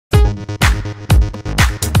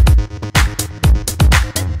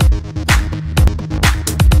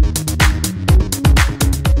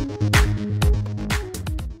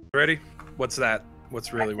ready? What's that?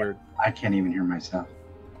 What's really weird? I can't even hear myself.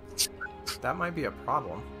 That might be a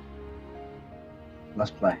problem.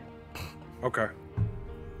 Let's play. Okay.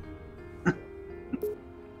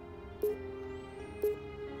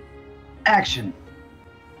 Action.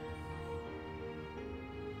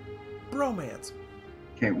 Bromance.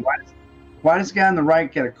 Okay, why does the guy on the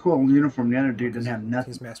right get a cool uniform? The other dude doesn't have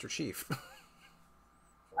nothing. He's Master Chief.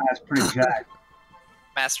 That's pretty jacked.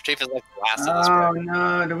 Master Chief is like the last of this. Oh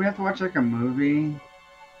no! Do we have to watch like a movie? To be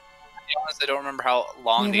honest, I don't remember how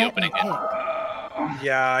long the opening is.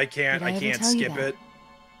 Yeah, I can't skip it.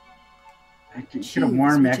 You should have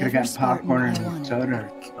warned me. I could have gotten popcorn and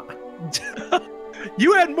soda.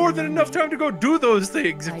 You had more than enough time to go do those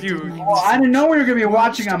things if you. Well, I didn't know we were going to be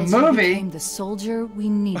watching a movie. You became the soldier we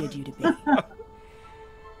needed you to be.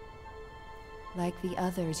 Like the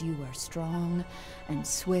others, you were strong and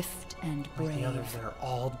swift and brave. The others are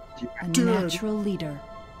all a natural leader.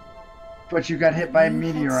 But you got hit by a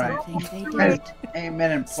meteorite. Something they did.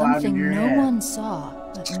 Amen and plowed in your Something no head. one saw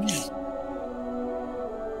but me.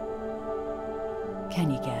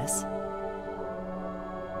 Can you guess?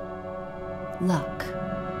 Luck.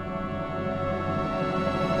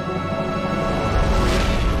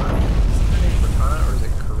 Cortana or is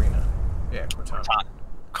it Karina? Yeah, Cortana.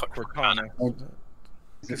 Cortana.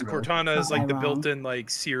 Because Cortana is like the built-in like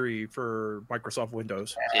Siri for Microsoft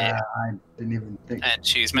Windows. Yeah. I didn't even think. And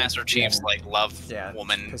she's Master Chief's like love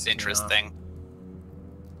woman interest thing.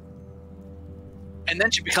 And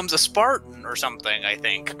then she becomes a Spartan or something, I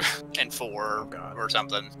think, in 4 or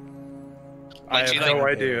something. I have no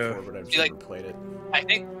idea. She like played it. I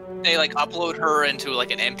think they like upload her into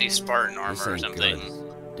like an empty Spartan armor or something.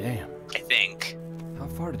 Damn. I think. How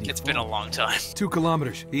far did he It's been a long time. 2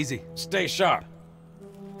 kilometers. Easy. Stay sharp.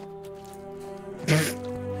 I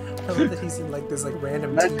love that he's in like this like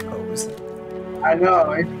random T-pose. I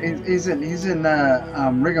know. He's in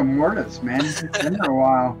rigor mortis, man. He's been there a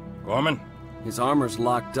while. Gorman? His armor's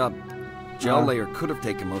locked up. Gel layer could have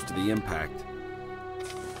taken most of the impact.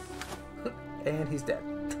 And he's dead.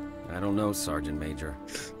 I don't know, Sergeant Major.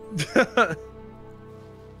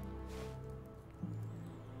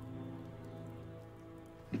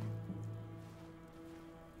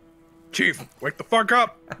 Chief, wake the fuck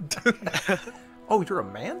up! Oh, you're a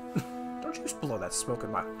man? Don't you just blow that smoke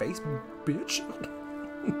in my face, bitch.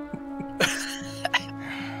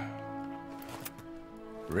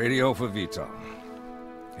 Radio for Vito.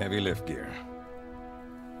 Heavy lift gear.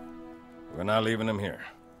 We're not leaving him here.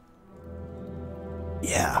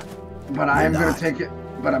 Yeah. But I am going to take it.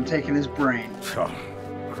 But I'm taking his brain. Oh,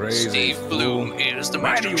 crazy. Steve Bloom is the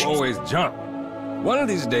Why Master do you Chief. always jump? One of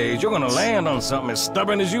these days, you're going to land on something as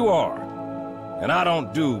stubborn as you are. And I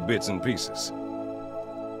don't do bits and pieces.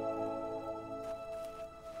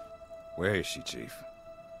 Where is she, Chief?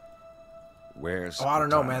 Where's Oh, I don't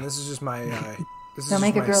know, man. This is just my this is Don't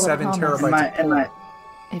make a my girl 7 a promise. terabytes.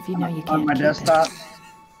 If you know you can't On my keep desktop.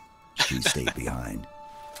 She stayed behind.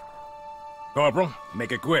 Corporal,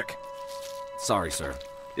 make it quick. Sorry, sir.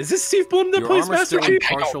 Is this Steve Bloom that Your plays armor's Master still in Chief?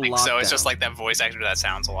 I don't partial think so. It's lockdown. just like that voice actor that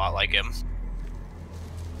sounds a lot like him.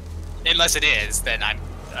 Unless it is, then I'm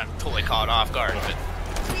totally caught off guard. But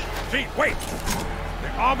Chief, wait! The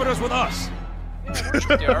Arbiter's with us!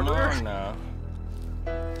 the Come Arbiter? on now.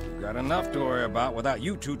 We've got enough to worry about without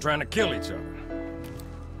you two trying to kill each other.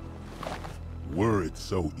 Were it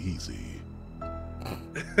so easy.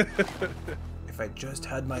 If I just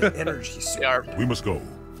had my energy suit. We must go.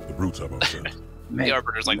 The brutes have our scent. The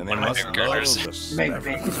Arbiter's like And one they of my must favorite characters. love Make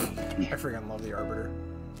the me. I freaking love the Arbiter.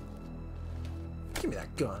 Give me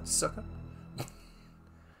that gun, sucker.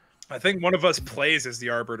 I think one of us plays as the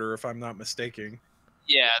Arbiter, if I'm not mistaken.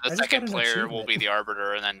 Yeah, the I just second got an player will achievement. be the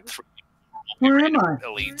Arbiter, and then 3 Where am I?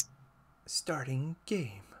 elites. Starting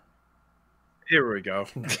game. Here we go. I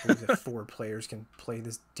cannot believe that 4 players can play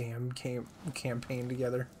this damn campaign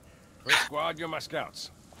together. First squad, you're my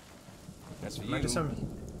scouts. That's for Am I you. just some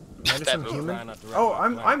That move. human? Not to Oh,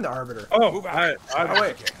 wrap up I'm the Arbiter. Oh, Move I out. Oh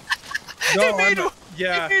wait, no, He made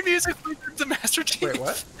yeah. He made music for the Master Chief. wait,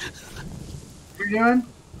 what? What are you doing?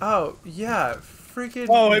 Oh yeah, freaking.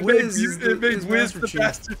 Oh, it made, Wiz is it made is Wiz the Chief.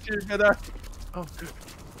 Master Chief. And Oh,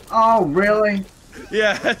 Oh, really?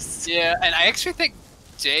 yes. Yeah, and I actually think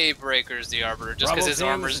Daybreaker's the Arbiter, just because Bravo his team,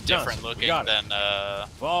 armor's this is Johnson. different We looking got it. than,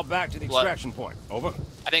 Fall back to the Blood. extraction point. Over.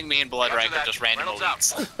 I think me and Blood Rank are just random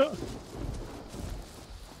elites.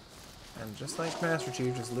 and just like Master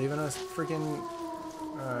Chief, just leaving us freaking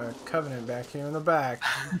Covenant back here in the back.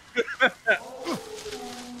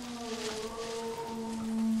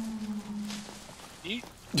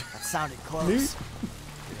 That sounded close.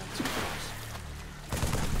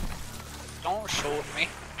 Don't shoot me.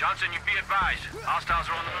 Johnson, you be advised. Hostiles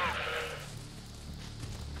are on the move.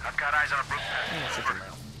 I've got eyes on a brute. Shut your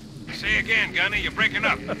mouth. Say again, Gunny, you're breaking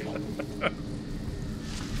up.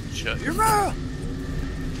 Shut your mouth.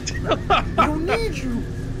 I don't need you.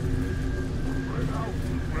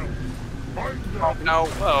 Oh, no.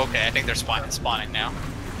 Oh, okay. I think they're spawning now.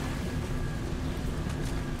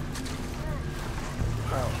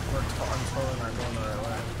 Oh, I'm totally not going the right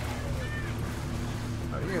way.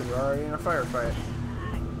 Oh, you guys are already in a firefight.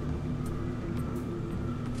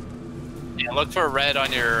 Yeah, look for a red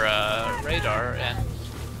on your radar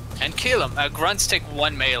and kill him. Grunts take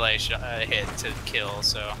 1 melee hit to kill,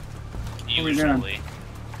 so usually.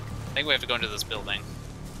 I think we have to go into this building.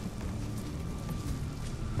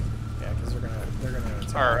 Yeah, because they're gonna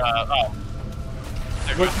attack. Or oh.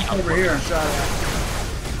 They're What's jumping over up. here? Shot at.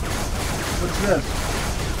 What's this?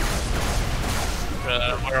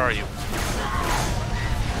 Where are you?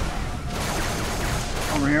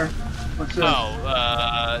 Over here? What's this?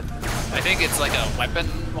 Oh, I think it's like a weapon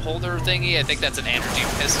holder thingy. I think that's an energy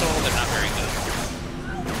pistol. They're not very good.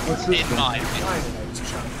 What's this? In my Why opinion. did I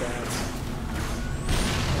just shot that?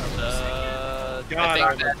 I God, think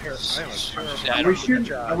I'm that's... terrible. Yeah, I Are we don't-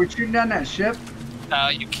 shooting? Are we shooting down that ship?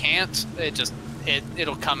 you can't.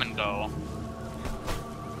 It'll come and go.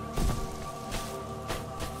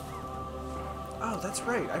 Oh, that's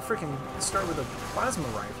right. I freaking start with a plasma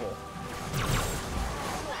rifle.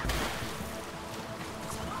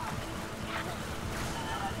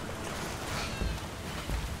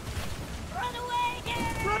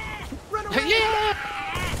 Run away! Yeah!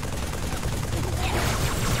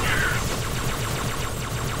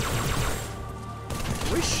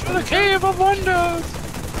 We should. The Cave of Wonders!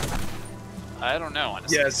 I don't know,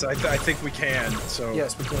 honestly. Yes, I think we can. So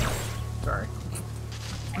Yes, we can. Sorry.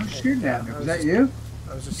 I'm shooting at me. Was that you?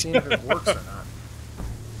 I was just seeing if it works or not.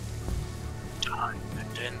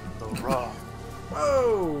 Diamond in the rough.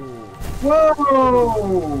 Whoa!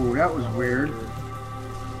 Whoa! That was weird.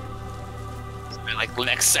 Like the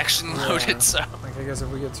next section Yeah. loaded, so. Like, I guess if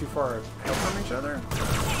we get too far help from each other.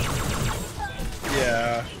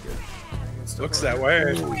 yeah, It's looks still- that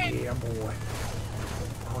way. Oh yeah, boy.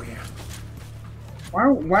 Oh yeah.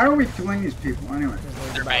 Why are we killing these people anyway?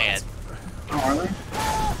 They're bad. Oh, are they?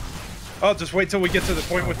 Oh, just wait till we get to the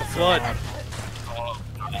point with the flood. Oh,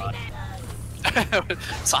 God.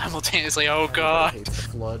 Simultaneously, oh I god. hate the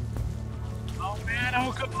flood. Oh man,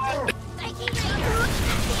 oh god.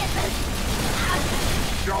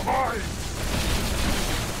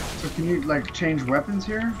 So can you like change weapons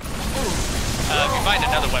here? If you find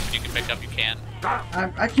another weapon you can pick up, you can.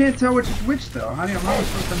 I can't tell which is which though. How am I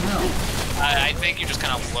supposed to know? I think you just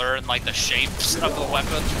kind of learn like the shapes of the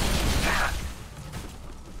weapon.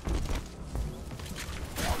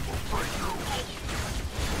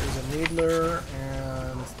 There's a needler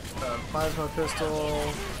and a plasma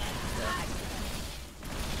pistol. Yeah.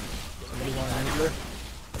 Somebody want a needler?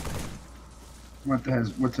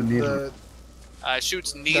 What's a needle?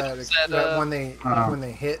 Shoots needles at That when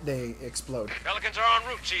they hit, they explode. Pelicans are en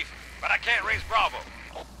route, Chief, but I can't raise Bravo.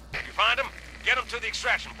 If you find them, get them to the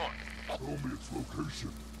extraction point. Show me its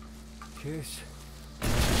location. Yes.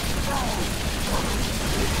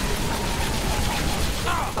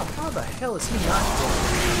 How the hell is he not dead?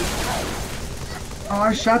 Oh,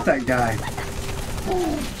 I shot that guy. If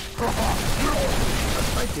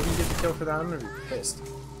I didn't get the kill for that, I'm gonna be pissed.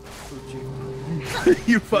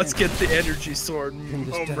 You must get the energy sword and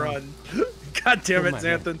home run. God damn it,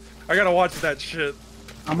 Xanthan. I gotta watch that shit.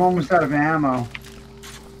 I'm almost out of ammo.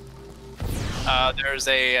 There's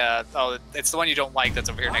a, oh, it's the one you don't like that's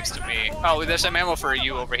over here next to me. Oh, there's some ammo for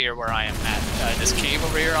you over here where I am at, this cave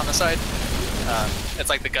over here on the side. It's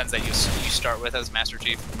like the guns that you start with as Master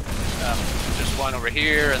Chief. There's one over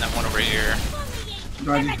here and then one over here.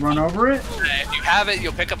 Do I just run over it? If you have it,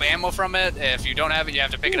 you'll pick up ammo from it. If you don't have it, you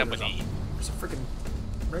have to pick it up with E. There's a freaking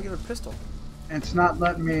regular pistol. It's not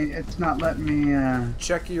letting me. It's not letting me.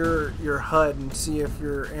 Check your HUD and see if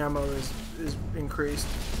your ammo is increased.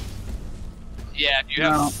 Yeah, you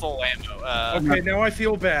have full ammo. Okay, now I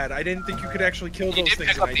feel bad. I didn't think you could actually kill You those did things.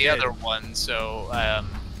 pick up and I the did. other one, so,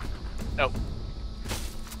 oh.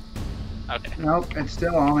 Okay. Nope. It's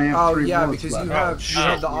still I only have Oh 3 yeah, bullets because you left.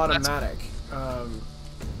 have the Oh, automatic.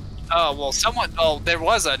 Oh, well, there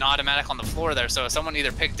was an automatic on the floor there, so someone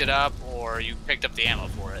either picked it up or you picked up the ammo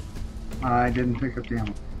for it. I didn't pick up the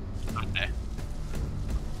ammo. Okay.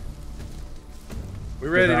 We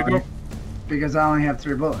ready to go? Because I only have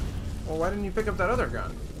 3 bullets. Well, why didn't you pick up that other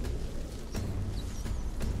gun?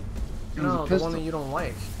 It was No, a the pistol. one that you don't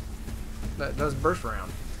like. That does burst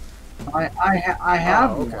round. I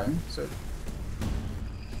have okay. one. So,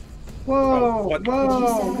 Whoa, what?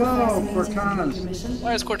 whoa, Cortana's.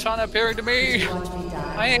 Why is Cortana appearing to me?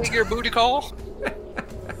 I ain't your booty call.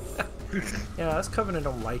 Yeah, us Covenant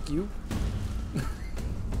don't like you.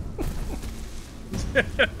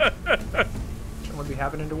 What would be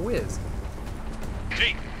happening to Wiz?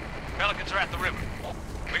 Chief, Pelicans are at the river.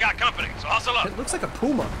 We got company, so hustle up. It looks like a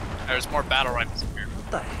puma. There's more battle rifles here.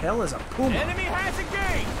 What the hell is a puma? Enemy has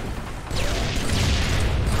engaged.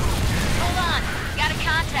 Hold on, got a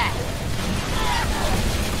contact.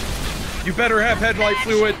 You better have headlight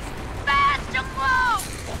fluid. Fast to move!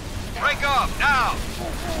 Break off now.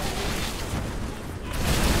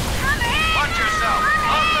 Come here! Watch yourself.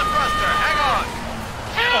 Off the thruster. Hang on.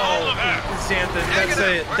 Oh, Xanthan,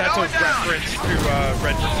 that's a reference to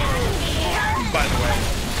Red Dead. By the way,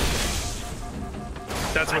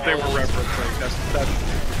 that's what they were referencing. That's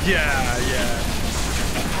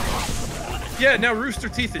yeah. Now Rooster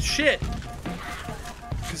Teeth is shit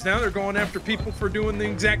because now they're going after people for doing the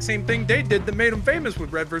exact same thing they did that made them famous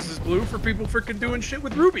with Red versus Blue for people freaking doing shit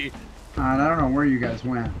with Ruby. I don't know where you guys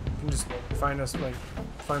went. You can just find us, like,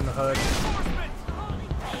 find the HUD.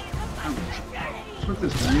 What's with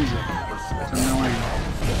this music? It's annoying.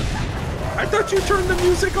 I thought you turned the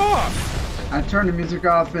music off. I turned the music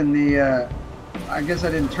off in the, I guess I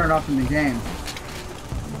didn't turn it off in the game.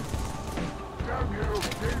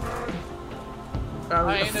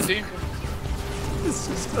 I ain't a demon. It's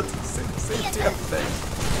just not the same damn thing.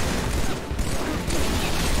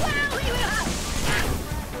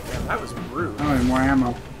 Damn, that was rude. Oh, and more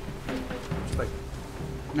ammo. Just like,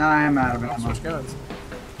 Now I am out of ammo. switch guns.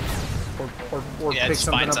 Or Yeah, pick just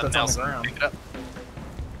something find up something that's else on the and ground. pick it up.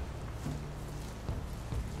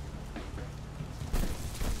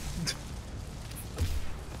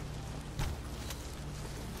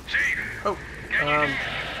 Oh,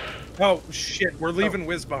 Oh shit, we're leaving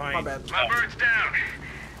Wiz my behind. bad. My bird's down.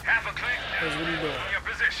 Half a click. Wiz, what are you doing? On your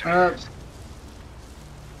position.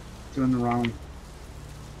 Doing the wrong.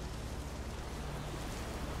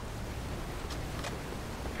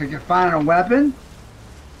 Can you find a weapon?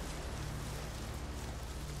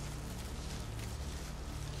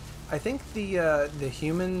 I think the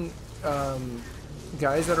human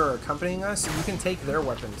guys that are accompanying us, you can take their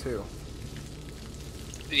weapon too.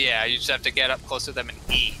 Yeah, you just have to get up close to them and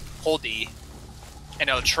E. Hold E. And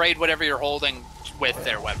it'll trade whatever you're holding with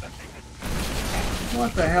their weapon.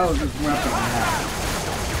 What the hell is this weapon I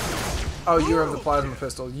have? Oh, you have the plasma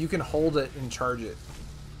pistol. You can hold it and charge it.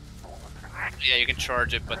 Yeah, you can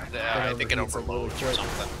charge it, but I think it overheats a little overloads or quick.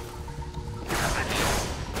 something.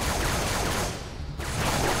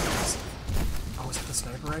 Oh, is it the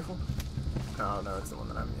sniper rifle? Oh, no, it's the one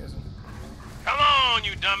that I'm using. Come on,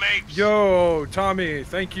 you dumb apes. Yo, Tommy,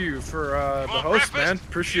 thank you for the Want host, breakfast? man.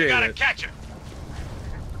 Appreciate You gotta it. catch it.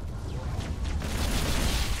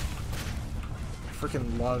 I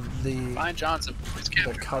freaking love the Fine, Johnson. Please the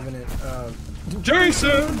capture. Covenant.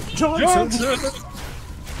 Jason Johnson.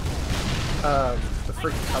 The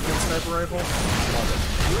freaking Covenant sniper rifle. Love it.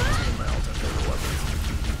 It's one of my all-time favorite weapons.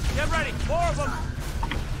 Get ready. More of them.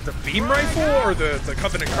 The beam rifle or the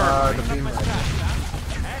Covenant carbine? The beam rifle.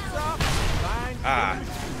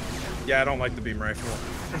 Yeah, I don't like the beam rifle.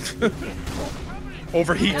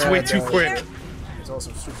 Overheats Yeah, way it too does. quick. It's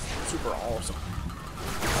also super awesome.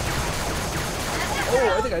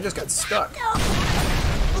 Oh, I think I just got stuck.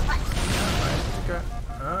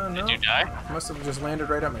 No. Did you die? Must have just landed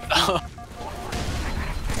right at my feet.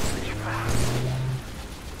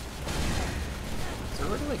 So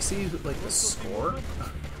where do like see like the score?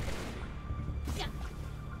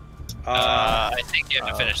 I think you have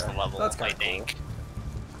to finish okay. the level. That's I kinda think.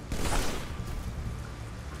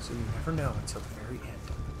 So you never know until the very end.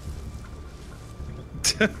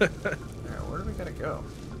 Alright, where do we gotta go?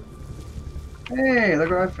 Hey, look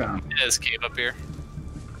what I found. Yeah, this cave up here.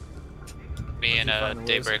 Me and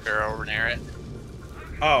Daybreaker are over near it.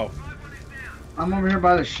 Oh, I'm over here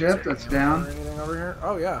by the ship that's down. Anything over here?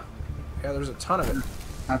 Oh yeah. Yeah, there's a ton of it.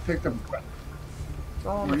 I picked up. It's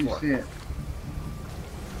all on Where the do you floor. see it?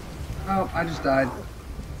 Oh, I just died.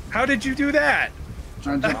 how did you do that?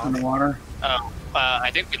 I jumped in the water. Oh, I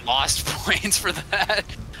think we lost points for that.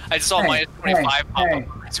 I just saw Hey, minus 25 pop hey, up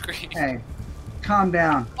on my screen. Hey, calm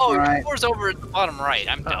down. Oh, all your right. score's over at the bottom right.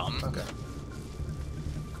 I'm Oh, dumb. okay.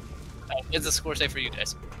 What's the score say for you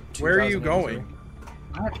guys? Where are you 2083. going?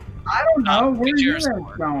 I don't know. Where Get are you yours.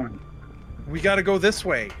 guys going? We got to go this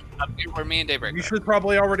way. Up here where me and Daybreaker. You should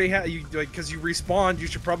probably already have you because you respawned. You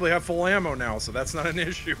should probably have full ammo now, so that's not an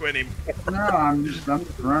issue anymore. No, I'm just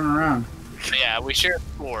running around. Yeah, we share a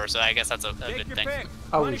score, so I guess that's a good thing.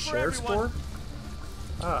 Oh, we share score?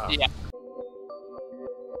 Oh. Yeah.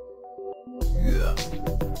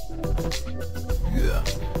 Yeah.